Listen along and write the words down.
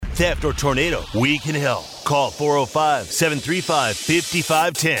theft, or tornado, we can help. Call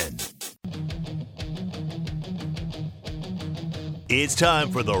 405-735-5510. It's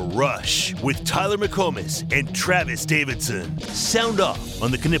time for The Rush with Tyler McComas and Travis Davidson. Sound off on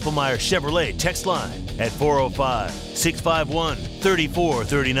the Knippelmeyer Chevrolet text line at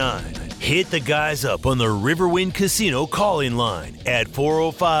 405-651-3439. Hit the guys up on the Riverwind Casino calling line at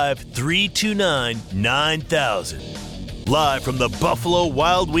 405-329-9000. Live from the Buffalo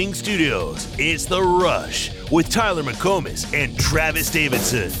Wild Wing Studios, it's The Rush with Tyler McComas and Travis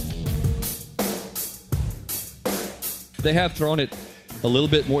Davidson. They have thrown it a little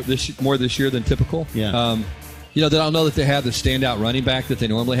bit more this year than typical. Yeah. They don't know that they have the standout running back that they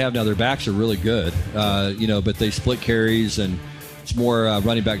normally have. Now, their backs are really good, but they split carries, and it's more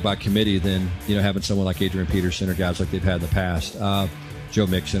running back by committee than, having someone like Adrian Peterson or guys like they've had in the past, Joe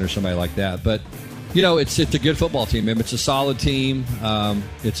Mixon or somebody like that. But, it's a good football team. I mean, it's a solid team.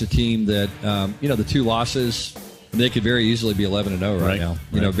 It's a team that, the two losses, they could very easily be 11-0 right now.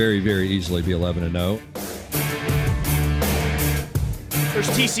 Very, very easily be 11-0. There's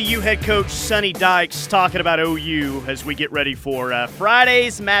TCU head coach Sonny Dykes talking about OU as we get ready for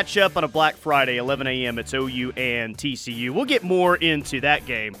Friday's matchup on a Black Friday, 11 a.m. It's OU and TCU. We'll get more into that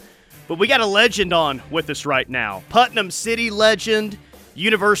game, but we got a legend on with us right now. Putnam City legend,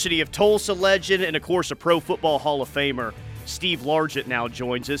 University of Tulsa legend, and, of course, a Pro Football Hall of Famer. Steve Largent now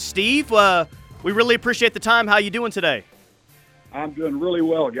joins us. Steve, we really appreciate the time. How you doing today? I'm doing really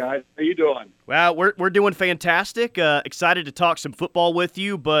well, guys. How you doing? Well, we're doing fantastic. Excited to talk some football with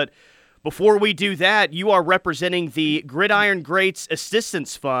you, but before we do that, you are representing the Gridiron Greats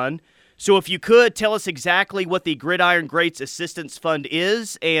Assistance Fund. So if you could, tell us exactly what the Gridiron Greats Assistance Fund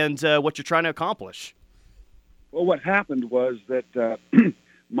is and what you're trying to accomplish. Well, what happened was that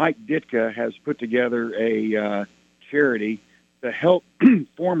Mike Ditka has put together a charity to help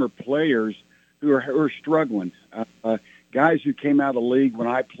former players who are struggling. Guys who came out of the league when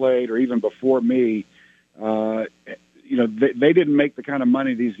I played or even before me, they didn't make the kind of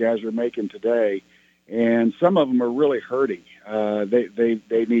money these guys are making today. And some of them are really hurting. They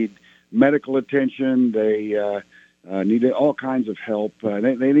need medical attention. They need all kinds of help.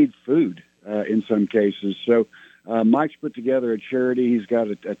 They need food in some cases. So Mike's put together a charity. He's got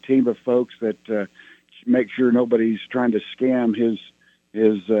a team of folks that make sure nobody's trying to scam his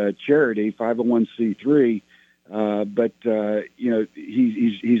charity, 501c3.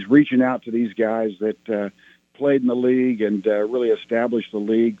 He's reaching out to these guys that played in the league and really established the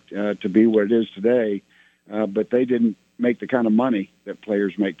league to be what it is today, but they didn't make the kind of money that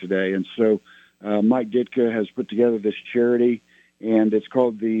players make today. And so Mike Ditka has put together this charity, and it's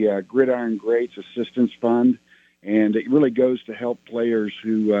called the Gridiron Greats Assistance Fund, and it really goes to help players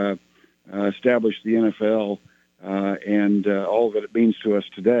who established the NFL and all that it means to us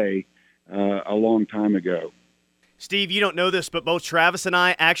today a long time ago. Steve, you don't know this, but both Travis and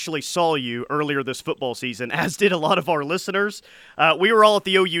I actually saw you earlier this football season, as did a lot of our listeners. We were all at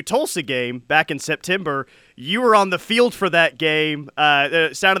the OU Tulsa game back in September. You were on the field for that game.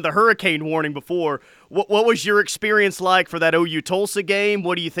 It sounded the hurricane warning before. What was your experience like for that OU Tulsa game?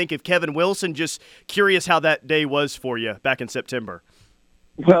 What do you think of Kevin Wilson? Just curious how that day was for you back in September.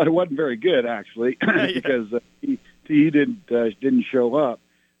 Well, it wasn't very good, actually, because he didn't show up.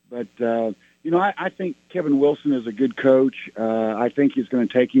 But I think Kevin Wilson is a good coach. I think it's going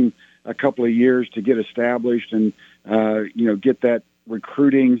to take him a couple of years to get established and, get that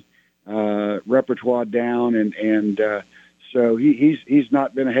recruiting repertoire down. And so he's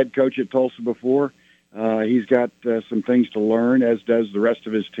not been a head coach at Tulsa before. He's got some things to learn, as does the rest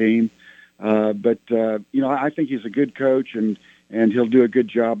of his team. But I think he's a good coach, and he'll do a good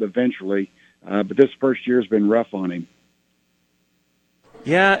job eventually. But this first year has been rough on him.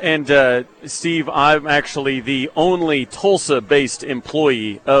 Yeah, and Steve, I'm actually the only Tulsa-based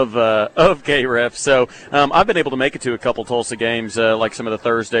employee of KREF, so I've been able to make it to a couple Tulsa games, like some of the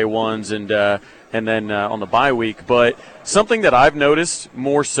Thursday ones, and then on the bye week. But something that I've noticed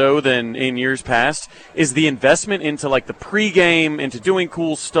more so than in years past is the investment into like the pregame, into doing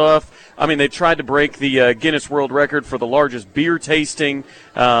cool stuff. I mean, they tried to break the Guinness World Record for the largest beer tasting.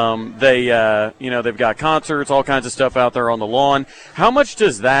 They've got concerts, all kinds of stuff out there on the lawn. How much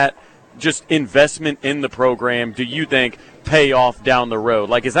does that just investment in the program do you think pay off down the road?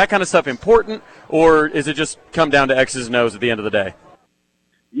 Like, is that kind of stuff important, or is it just come down to X's and O's at the end of the day?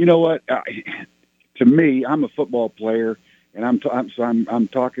 You know what? To me, I'm a football player, and I'm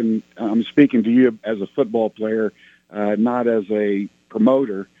speaking to you as a football player, not as a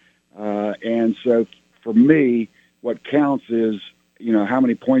promoter. And so for me, what counts is, how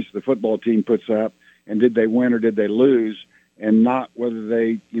many points the football team puts up, and did they win or did they lose? and not whether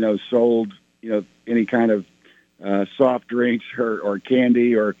they, sold, any kind of soft drinks or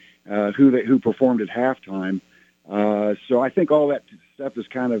candy or who performed at halftime. So I think all that stuff is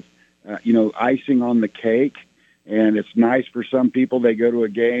kind of, icing on the cake. And it's nice for some people. They go to a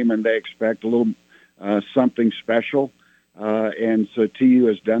game and they expect a little something special. And so TU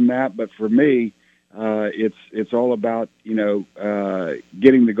has done that. But for me, it's all about,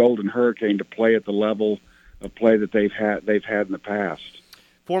 getting the Golden Hurricane to play at the level of play that they've had in the past.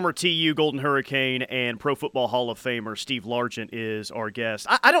 Former TU Golden Hurricane and Pro Football Hall of Famer Steve Largent is our guest.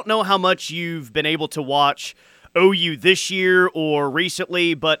 I don't know how much you've been able to watch OU this year or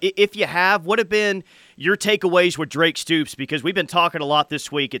recently, but if you have, what have been your takeaways with Drake Stoops? Because we've been talking a lot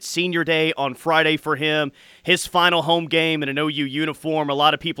this week. It's senior day on Friday for him, his final home game in an OU uniform. A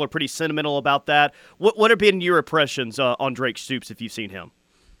lot of people are pretty sentimental about that. What have been your impressions on Drake Stoops if you've seen him?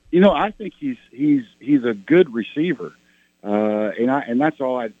 I think he's a good receiver, and that's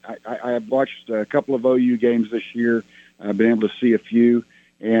all. I have watched a couple of OU games this year. I've been able to see a few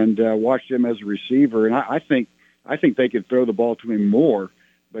and watched him as a receiver, and I think they could throw the ball to him more.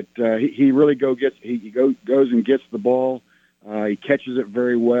 But he really goes and gets the ball. He catches it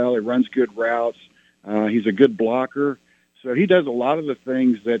very well. He runs good routes. He's a good blocker. So he does a lot of the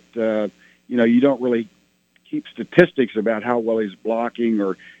things that you don't really keep statistics about how well he's blocking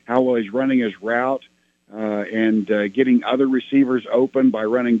or how well he's running his route and getting other receivers open by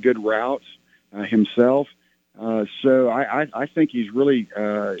running good routes himself. So I think he's really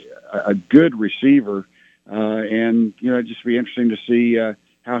a good receiver, and it'd just be interesting to see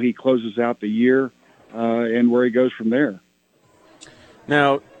how he closes out the year and where he goes from there.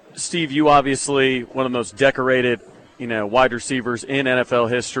 Now, Steve, you obviously one of the most decorated wide receivers in NFL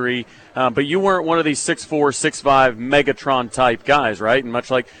history. But you weren't one of these 6'4", 6'5", Megatron-type guys, right? And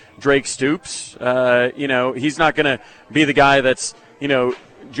much like Drake Stoops, he's not going to be the guy that's,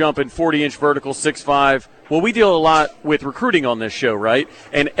 jumping 40-inch vertical, 6'5". Well, we deal a lot with recruiting on this show, right?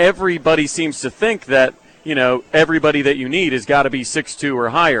 And everybody seems to think that, everybody that you need has got to be 6'2" or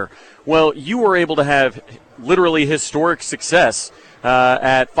higher. Well, you were able to have literally historic success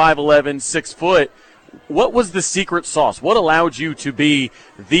at 5'11", 6 foot. What was the secret sauce? What allowed you to be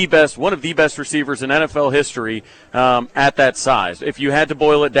one of the best receivers in NFL history at that size, if you had to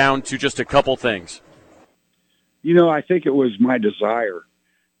boil it down to just a couple things? I think it was my desire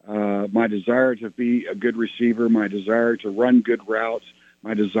to be a good receiver, my desire to run good routes,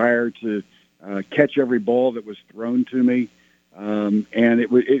 my desire to catch every ball that was thrown to me. And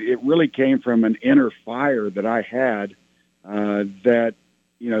it really came from an inner fire that I had that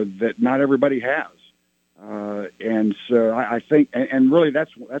not everybody has. And so I think, and really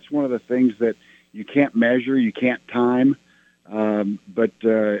that's one of the things that you can't measure, you can't time. But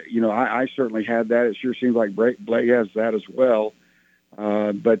I certainly had that. It sure seems like Blake has that as well.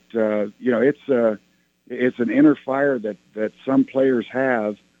 But it's an inner fire that some players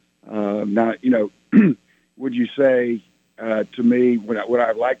have. Now, would you say to me, would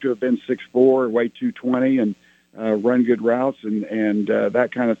I like to have been 6'4", weigh 220 and run good routes and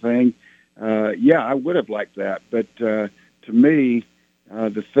that kind of thing? Yeah, I would have liked that. But to me,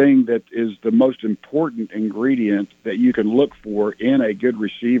 the thing that is the most important ingredient that you can look for in a good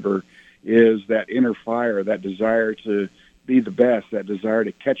receiver is that inner fire, that desire to be the best, that desire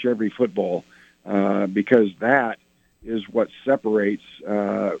to catch every football, because that is what separates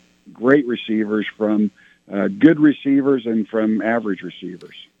great receivers from good receivers and from average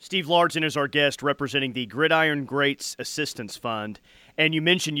receivers. Steve Largent is our guest representing the Gridiron Greats Assistance Fund. And you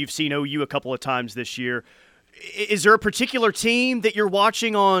mentioned you've seen OU a couple of times this year. Is there a particular team that you're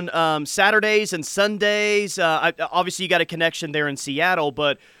watching on Saturdays and Sundays? Obviously, you got a connection there in Seattle,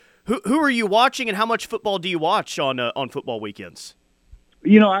 but who are you watching, and how much football do you watch on football weekends?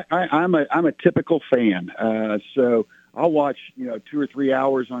 I'm a typical fan. So I'll watch 2 or 3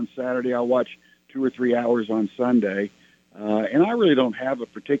 hours on Saturday. I'll watch 2 or 3 hours on Sunday. And I really don't have a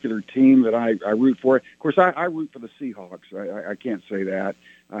particular team that I root for. Of course, I root for the Seahawks. I can't say that.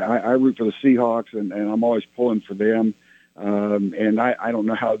 I root for the Seahawks, and I'm always pulling for them. And I don't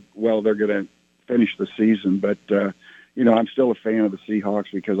know how well they're going to finish the season, but I'm still a fan of the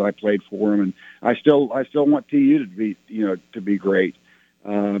Seahawks because I played for them, and I still want TU to be great.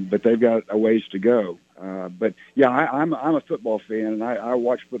 But they've got a ways to go. But yeah, I'm a football fan, and I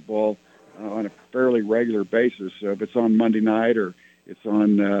watch football on a fairly regular basis. So if it's on Monday night or it's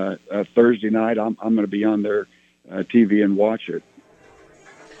on Thursday night, I'm going to be on their TV and watch it.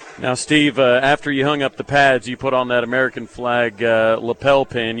 Now, Steve, after you hung up the pads, you put on that American flag lapel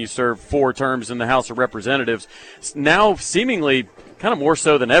pin. You served 4 terms in the House of Representatives. Now, seemingly kind of more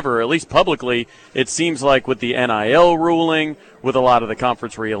so than ever, at least publicly, it seems like with the NIL ruling, with a lot of the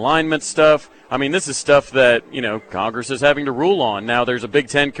conference realignment stuff. I mean, this is stuff that, Congress is having to rule on. Now, there's a Big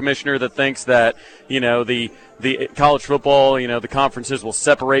Ten commissioner that thinks that, the college football, the conferences will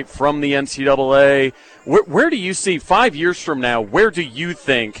separate from the NCAA. Where do you see 5 years from now, where do you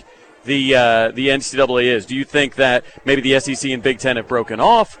think the NCAA is? Do you think that maybe the SEC and Big Ten have broken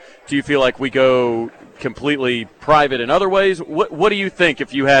off? Do you feel like we go completely private in other ways? What do you think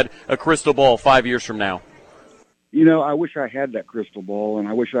if you had a crystal ball 5 years from now? I wish I had that crystal ball, and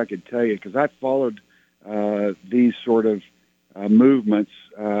I wish I could tell you, because I followed these sort of movements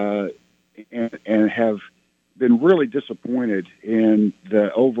and have been really disappointed in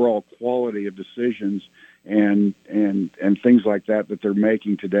the overall quality of decisions and things like that they're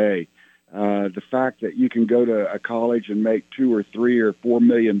making today. The fact that you can go to a college and make $2 or $3 or $4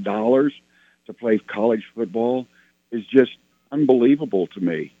 million to play college football is just unbelievable to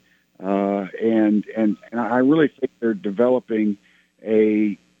me. And I really think they're developing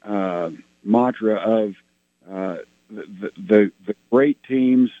a mantra of the great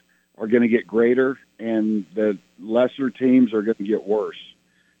teams are going to get greater and the lesser teams are going to get worse.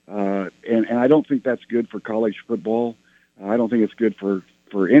 And I don't think that's good for college football. I don't think it's good for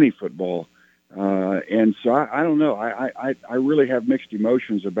any football. And so I don't know. I really have mixed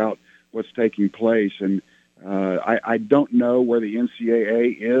emotions about what's taking place. And I don't know where the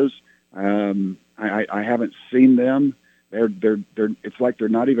NCAA is. I haven't seen them. It's like they're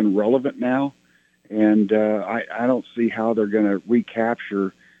not even relevant now. And I don't see how they're going to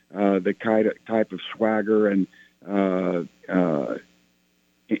recapture the type of swagger and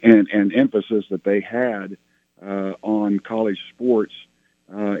emphasis that they had on college sports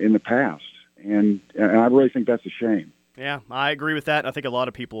in the past. And I really think that's a shame. Yeah, I agree with that. I think a lot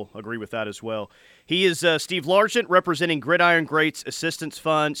of people agree with that as well. He is Steve Largent, representing Gridiron Greats Assistance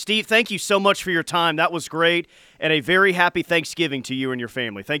Fund. Steve, thank you so much for your time. That was great, and a very happy Thanksgiving to you and your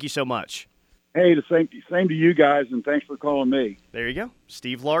family. Thank you so much. Hey, the same to you guys, and thanks for calling me. There you go.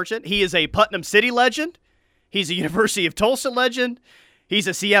 Steve Largent. He is a Putnam City legend. He's a University of Tulsa legend. He's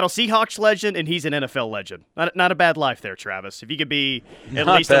a Seattle Seahawks legend, and he's an NFL legend. Not a bad life there, Travis. If you could be at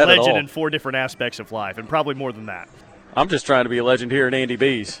least a legend in 4 different aspects of life, and probably more than that. I'm just trying to be a legend here in Andy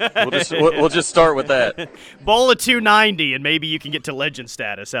B's. We'll just start with that. Bowl of 290, and maybe you can get to legend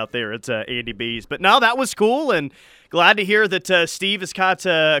status out there at Andy B's. But no, that was cool, and glad to hear that Steve has caught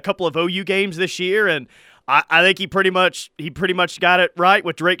a couple of OU games this year, and I think he pretty much got it right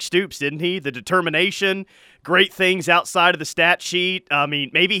with Drake Stoops, didn't he? The determination, great things outside of the stat sheet. I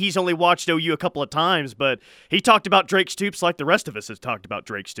mean, maybe he's only watched OU a couple of times, but he talked about Drake Stoops like the rest of us has talked about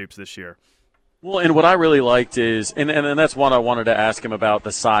Drake Stoops this year. Well, and what I really liked is, and that's what I wanted to ask him about,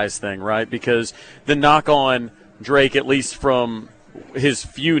 the size thing, right? Because the knock on Drake, at least from his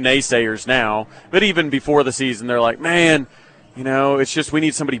few naysayers now, but even before the season, they're like, man, it's just we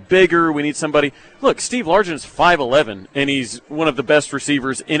need somebody bigger. We need somebody. Look, Steve Largent's 5'11", and he's one of the best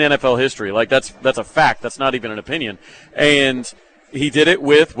receivers in NFL history. Like, that's a fact. That's not even an opinion. And he did it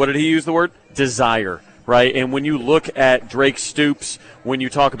with, what did he use the word? Desire. Right, and when you look at Drake Stoops, when you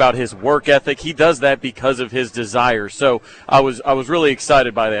talk about his work ethic, he does that because of his desire. So I was really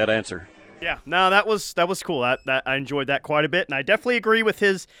excited by that answer. Yeah, no, that was cool. I enjoyed that quite a bit, and I definitely agree with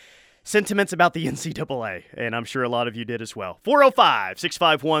his sentiments about the NCAA, and I'm sure a lot of you did as well.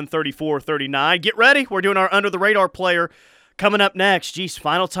 405-651-3439. Get ready. We're doing our Under the Radar player. Coming up next,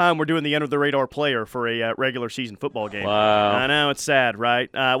 final time we're doing the Under the Radar player for a regular season football game. Wow. I know, it's sad, right?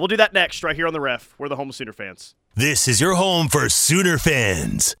 We'll do that next right here on The Ref. We're the home of Sooner fans. This is your home for Sooner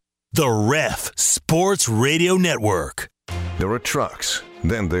fans. The Ref Sports Radio Network. There are trucks,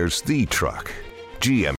 then there's the truck. GM